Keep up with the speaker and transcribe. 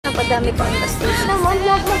napadami pa ang gastos. Naman,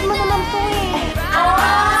 vlogmas mo naman to eh.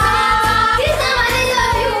 Kiss naman, I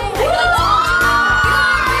love you!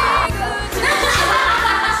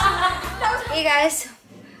 Hey guys!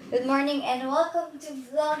 Good morning and welcome to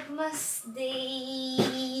Vlogmas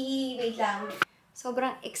Day! Wait lang.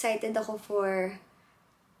 Sobrang excited ako for...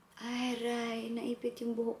 Aray, naipit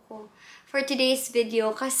yung buhok ko. For today's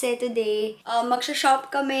video, kasi today,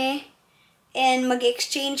 magsha-shop kami and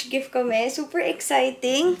mag-exchange gift kami. Super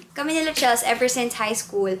exciting. Kami nila Chels ever since high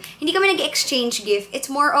school. Hindi kami nag-exchange gift.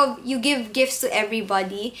 It's more of you give gifts to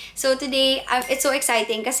everybody. So today, it's so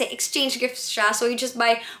exciting kasi exchange gifts siya. So you just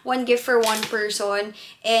buy one gift for one person.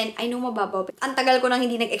 And I know mababaw. Ang tagal ko nang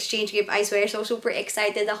hindi nag-exchange gift, I swear. So super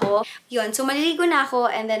excited ako. Yun, so maliligo na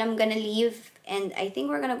ako and then I'm gonna leave. And I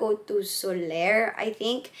think we're gonna go to Soler, I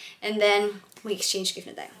think. And then, mag-exchange gift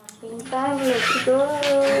na tayo. Let's go!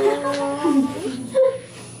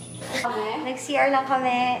 Nag-CR lang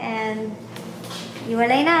kami and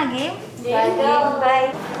iwalay na, game? Let's go!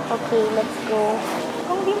 Bye! Okay, let's go.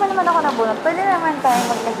 Kung di mo naman ako nabunot, pwede naman tayo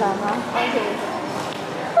magkasama. Okay.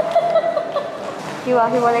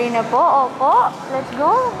 Hiwa-hiwalay na po. Opo, let's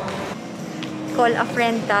go! Call a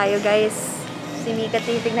friend tayo, guys. Si Mika,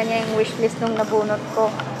 titignan niya yung wishlist nung nabunot ko.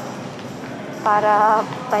 Para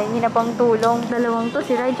pahingin na pang tulong. Dalawang to,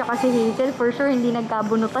 si Rai tsaka si Hazel. For sure, hindi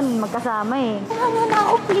nagkabunutan. Magkasama eh. Ano na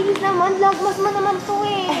ako, please naman. Vlogmas mo naman to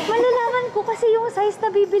eh. Malalaman ko kasi yung size na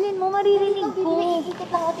bibilin mo, maririnig ko. Iikit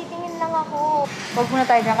lang ako, titingin lang ako. Huwag muna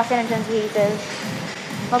tayo dyan kasi nandyan si Hazel.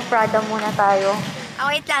 Mag-Prada muna tayo. Oh,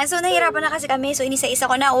 wait lang. So, nahihirapan na kasi kami. So, inisa-isa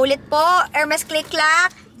ko na. Ulit po. Hermes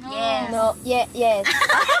Click-Clack. No. Yes. No. Yes. Yes.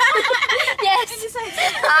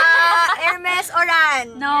 Hermes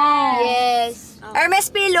Oran. No. Yes. Hermes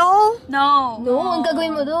Pillow. No. No, ang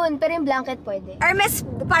gagawin mo dun. Pero yung blanket pwede. Hermes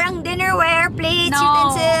parang dinnerware, plates, No.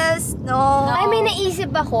 utensils. No. Ay, may naisip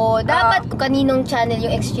ako. Dapat kaninong channel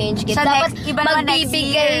yung exchange gift. Sa Dapat next, iba naman next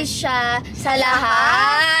magbibigay year. siya sa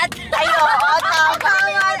lahat. Ay, oo, tama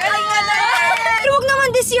yan. Huwag naman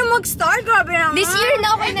this year mag-start. Grabe naman. This year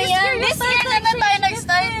na okay na yan. This year na tayo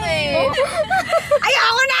nag-start eh.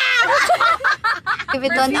 Ayoko na! Give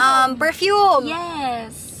it on, perfume.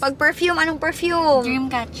 Yes. Pag perfume, anong perfume?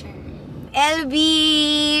 Dreamcatcher. LB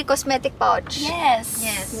cosmetic pouch. Yes.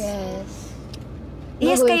 Yes.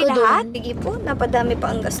 Yes, Gagawin kayo ko dun. lahat? Sige po, napadami pa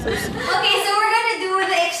ang gastos. Okay, so we're gonna do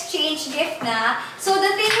the exchange gift na. So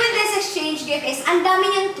the thing with this exchange gift is, ang dami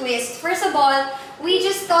niyang twist. First of all, we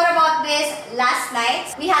just thought about this last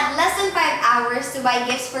night. We had less than 5 hours to buy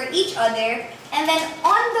gifts for each other. And then,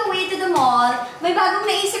 on the way to the mall, may bagong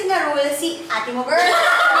naisip na rule si ate mo, girl.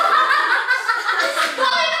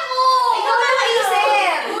 Bakit ako? Ikaw na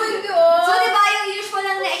naisip. So, di ba yung usual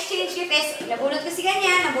lang na exchange gift is, nabunot ko si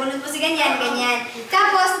ganyan, nabunot mo si ganyan, ganyan.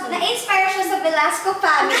 Tapos, na-inspire siya sa Velasco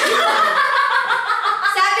family.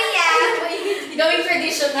 Sabi niya, Gawing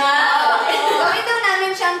traditional. gawin daw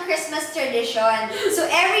namin siyang Christmas tradition. So,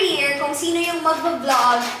 every year, kung sino yung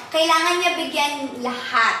mag-vlog, kailangan niya bigyan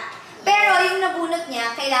lahat. Pero yung nabunot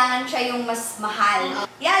niya, kailangan siya yung mas mahal.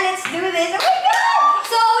 Yeah, let's do this. Oh my God!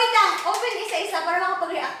 So, wait lang. Open isa-isa para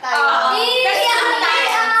makapag-react tayo. Kasi ang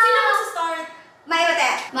tayo. Sino mag-start? May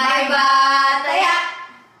bataya. May bataya.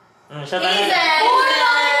 Siya tayo.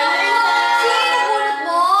 Sino yung nabunot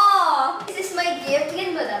mo? This is my gift.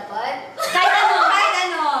 Bigyan ba dapat? Kahit ano, kahit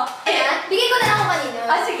ano. Ayan. Bigyan ko na lang ako kanina.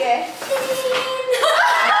 Ah, sige.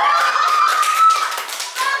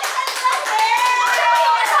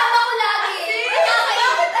 Kasama ko lagi.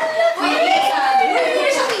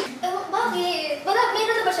 Bakit?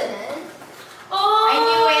 Meron na ba siya nan? Oh! I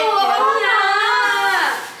knew it. Oo na!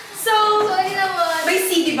 So, Sorry naman. may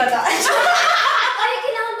CD ba ta? Ay,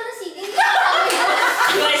 kailangan ba na CD?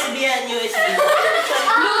 USB yan, USB.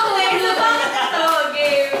 Look, wait, so bakit ito?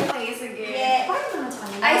 Game. Okay, sige. Yeah. Bakit naman sa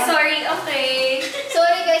kanila? Ay, sorry. Okay.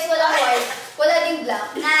 Sorry guys, walang white. Wala ding black.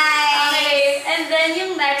 Nice. Okay. And then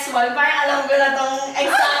yung next one, parang alam ko na tong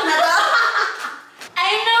exact na to.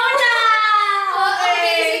 I know na! Ang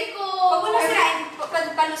basic ko. Huwag mo na sirain.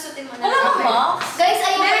 Palusutin mo na. Wala bang box? Guys,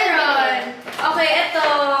 ayun Meron. Okay, ito.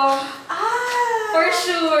 Ah! For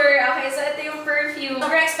sure. Okay, so ito yung perfume.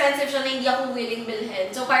 Super expensive siya na hindi ako willing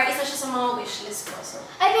bilhin. So parang isa siya sa mga wishlist ko. So,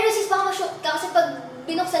 Ay, pero sis, baka ma-shoot ka kasi pag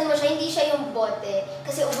binuksan mo siya, hindi siya yung bote.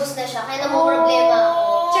 Kasi ubos na siya. Kaya problema ako.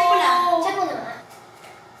 Check mo na. Check mo na nga.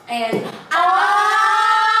 ayan.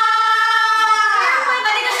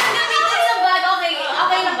 Pwede ka siyang gamitin sa bag. Okay,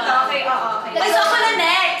 okay lang to. Okay, oo, okay. Ay, so ako na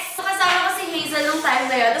next. So kasama ko si Hazel nung time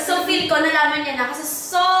na yun. So feel ko, nalaman niya na kasi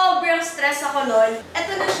sobrang stress ako nun.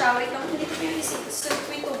 Ito na siya. Wait lang, hindi ko yung isip. So,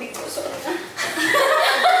 may tubig ko. So,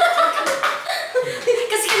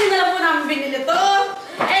 kasi kanina lang po namin binili to.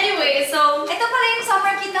 Anyway,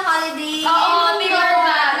 with the holiday. Oo, paper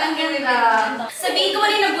bag. Ang ganda. Sabihin ko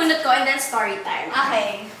mali nabunot ko and then story time.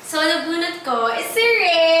 Okay. So, nabunot ko is si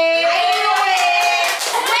Rei. I knew it!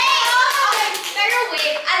 Wait! Okay, pero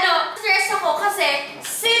wait. Stress ako kasi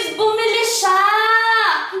sis, bumili siya.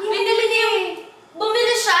 Binili niya yung...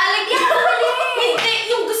 Bumili siya. Like, hindi.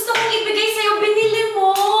 Yung gusto kong ibigay sa'yo, binili mo.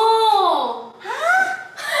 Ha?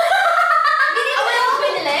 Binili mo yung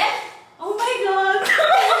binili? Oh my God.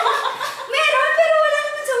 Meron, pero wala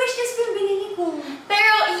naman sa wishlist ko yung binili ko.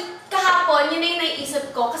 Pero kahapon, yun na yung naiisip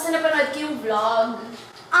ko kasi napanood ko yung vlog.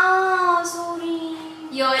 Sorry.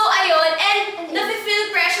 Yun. So, ayun. And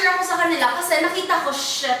nafe-feel pressure ako sa kanila kasi nakita ko,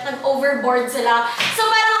 shit, nag-overboard sila. So,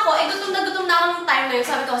 parang ako, gutom na ako ng time na yun.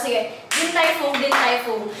 Sabi ko, sige, din tayo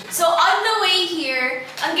phone. So, on the way here,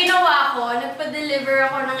 ang ginawa ko, nagpa-deliver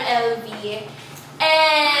ako ng LV.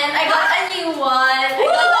 And I got a new one.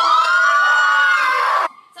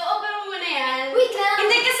 So, open mo muna yan. Wait lang.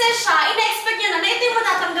 Hindi kasi siya, ina-expect niya na ito yung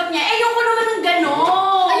matatanggap niya. Eh, ayoko naman ng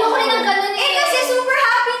gano'n. Ayoko rin ng ganun eh. Kasi super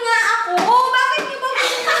happy nga ako. Oh, bakit niyo ba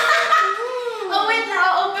Oh, wait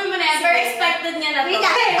lang. Open mo na yan. Pero expected niya na to. Wait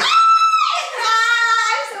lang.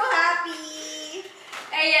 I'm so happy.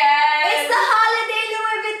 Ayan. It's the holiday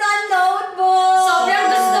Louis Vuitton notebook. Sobrang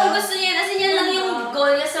gusto niya. Kasi yan lang yung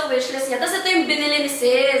goal niya sa wishlist niya. Tapos ito yung binili ni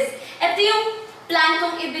sis. Ito yung plan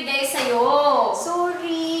kong ibigay sa'yo.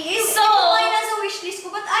 Sorry. So, ito ay nasa wishlist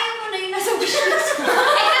ko. Ba't ayaw mo na yung nasa wishlist ko?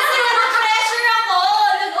 kasi na-pressure ako.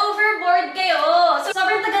 Nag-overboard kayo. So,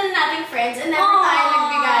 sobrang tagal na nating friends and never tayo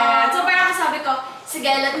nagbigayan. So, parang sabi ko,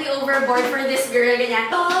 sige, let me overboard for this girl.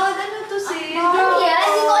 Ganyan. God, ano to sis? Ano yan?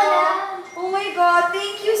 Hindi ko alam. Oh my God,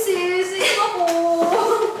 thank you sis. Thank ako.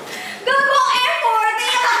 Gago ang effort.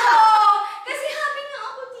 Thank ako. Kasi happy nga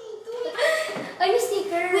ako dito. Ay, yung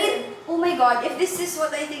sticker. Wait, oh my God, if this is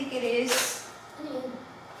what I think it is. Ano yun?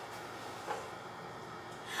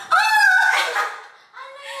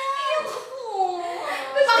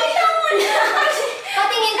 Pakita mo na.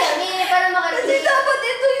 Patingin kami para Kasi makarelate. dapat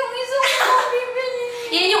ito yung isang bibili.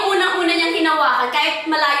 Yan yung unang-una niyang hinawakan. Kahit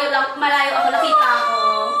malayo ako, nakita ko.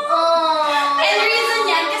 Oh. And reason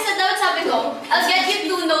yan, kasi dapat sabi ko, I'll get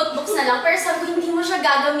you 2 notebooks na lang, pero sabi ko, hindi mo siya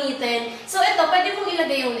gagamitin. So ito, pwede mong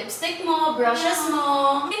ilagay yung lipstick mo, brushes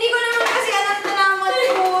mo. Hindi ko naman kasi alam, salamat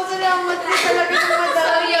po. Salamat po talaga sa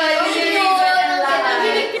madami.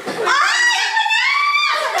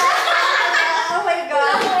 Oh my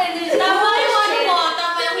God. Tama yung ano mo,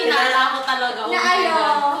 tama yung hinala ko talaga. Oh my Naayaw.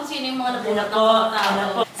 God. Kung sino yung mga nabunot Ano po? na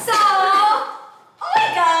tao. So, oh my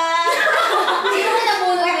God. Sino na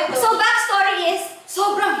nabunod ito? So, backstory is,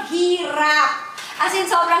 sobrang hirap. As in,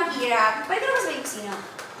 sobrang hirap. Pwede naman sabihin ko sino?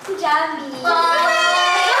 Si Jamie.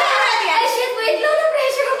 Ay, shit, wait lang,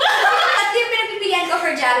 na-pressure ko. At yung pinagpipilian ko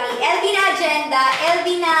for Jamie, LV na agenda, LV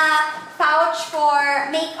na pouch for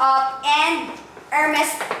makeup, and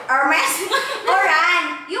Hermes, Oran.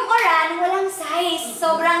 Yung Oran, walang size.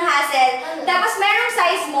 Sobrang hassle. Tapos merong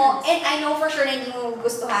size mo, and I know for sure na hindi mo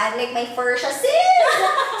gustuhan. Like, may fur siya, sis!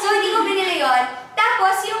 So, hindi ko binili yun.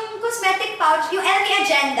 Tapos, yung cosmetic pouch, yung LV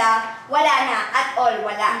agenda, wala na. At all,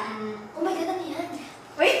 wala. Oh my God, ano yan?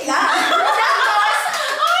 Wait lang.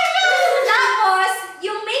 Tapos,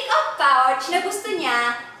 yung makeup pouch na gusto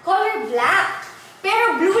niya, color black.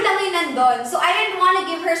 Pero blue lang yung nandun. So, I didn't want to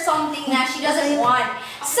give her something na she doesn't want.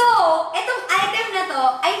 So, itong item na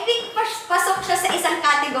to, I think pasok siya sa isang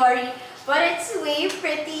category, but it's way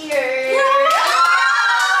prettier. Wait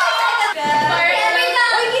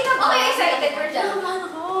lang. Uy, kita ba? Okay, excited for Jam. Ano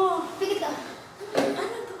ko? Pikit lang.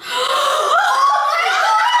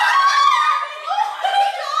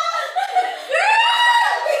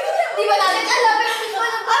 Di ba natin alam? Pero hindi ko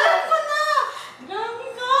alam. Alam ko na! Grabe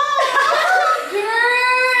ka!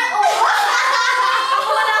 Girl! Oh! Ako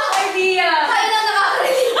wala akong idea. Kaya lang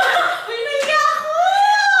nakaka-relate. Uy, naiya ako!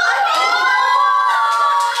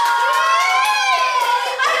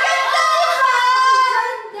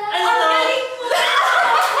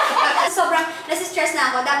 Sobrang nasistress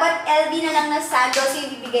na ako. Dapat LV na lang na sandals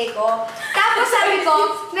yung bibigay ko. Tapos sabi ko,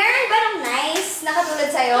 meron ba ng nice na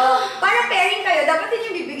katulad sa'yo? Para pairing kayo, dapat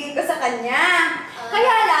yun yung bibigay ko sa kanya.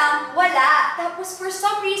 Kaya lang, wala. Tapos for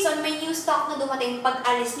some reason, may new stock na dumating. Pag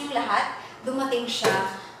alis niyong lahat, dumating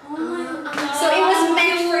siya. So it was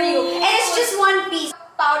meant for you. And it's just one piece.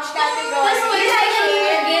 Pouch category. Tapos may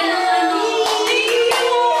share din ng ano.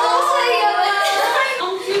 Ang saya.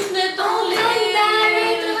 Ang cute na ito. Ang ganda.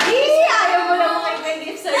 Ayaw mo lang makita yung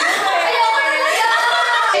lips sa'yo. Ayoko na lang.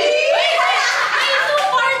 May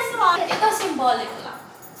 2 parts ha. Ito symbolic lang.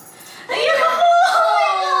 Ayun ako!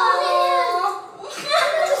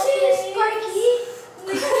 Ano sis? Corky?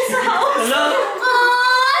 Hello?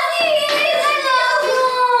 Oh, sis! I love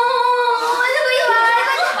you!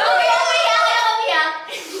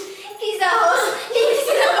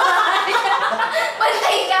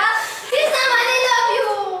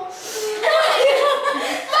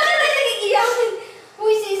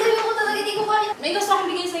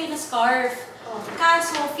 scarf.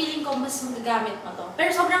 Kaso, feeling ko mas magagamit mo to. Pero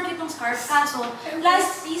sobrang cute ng scarf. Kaso,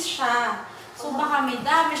 last piece siya. So baka may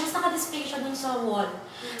damage. Tapos naka-display siya dun sa wall.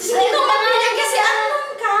 Tapos hindi ko mapinag kasi anong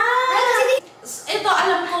ka! Ito,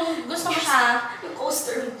 alam kong gusto mo siya. Yung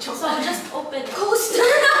coaster. So, just open it. Coaster!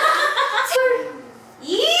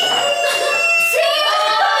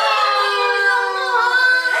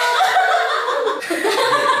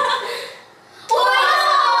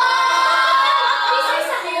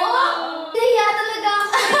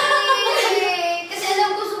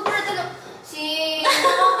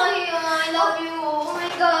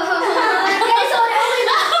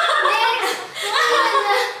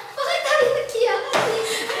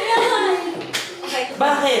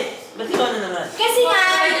 Bakit? Ba't ikaw na naman? Kasi nga,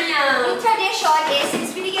 yung tradition is,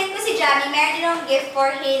 since binigyan ko si Jamie, meron din akong gift for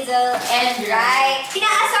Hazel and Rai.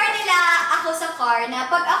 Pinaasar nila ako sa car na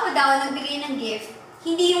pag ako daw nagbigay ng gift,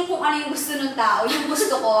 hindi yung kung ano yung gusto ng tao, yung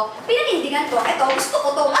gusto ko. Pinanindigan ko, eto, gusto ko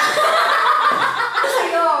to. Ito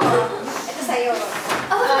sa'yo. Ito sa'yo.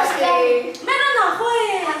 Okay. Meron ako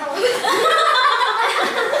eh.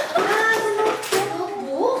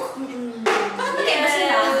 Notebook? Bakit magkaiba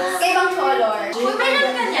sila? Kaibang color. Uy,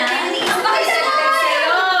 meron ka niya. Bakit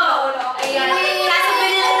sa'yo? Ayan. Kaso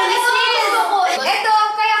pinili ko ni sis. Ito,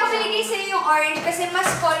 kaya ko binigay sa'yo yung orange kasi mas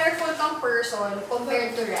colorful kang person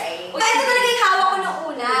compared to Rai. Ito talaga yung hawak ko nung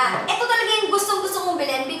una. Ito talaga yung gustong-gusto kong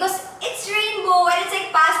bilhin because it's rainbow and it's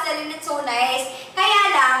like pastel and it's so nice. Kaya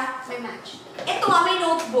lang, May match. ito nga may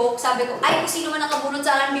notebook. Sabi ko, ay kung sino man nakabunod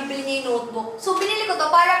sa akin, bibili niya yung notebook. So, binili ko to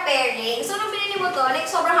para pairing. So, nung binili mo to, like,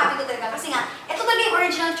 sobrang happy ko talaga. Kasi nga, ito talaga yung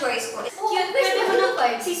original choice ko. Cute. Pwede mo na pa.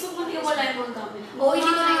 Sis, huwag mo iwala yung mga gamit. Oo, hindi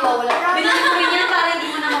ko na iwawala. Binili ko rin yan para hindi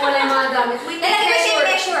mo na mawala yung mga gamit. Wait, Talaga may take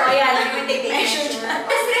measure. Ayan, may take measure.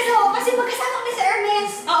 Na-stress ako kasi magkasama kami sa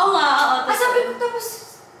Hermes. Oo nga, oo. Ah, sabi ko tapos,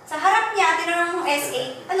 sa harap niya, tinanong ng SA,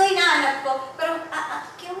 ano hinahanap ko? Pero,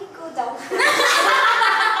 can we go down?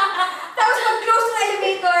 Tapos pag-close ng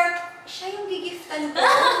elevator, siya yung gigiftan ko.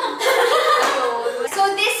 Ayun.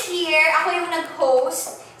 So this year, ako yung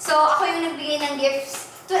nag-host. So ako yung nagbigay ng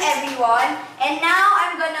gifts to everyone. And now,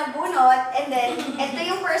 I'm gonna bunot. And then, ito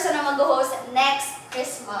yung person na mag-host next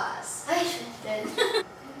Christmas. Ay, shit.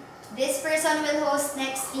 This person will host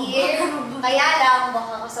next year. Kaya lang,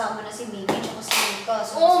 baka kasama na si Mimi at si Mika.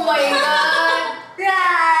 So, Oh my God!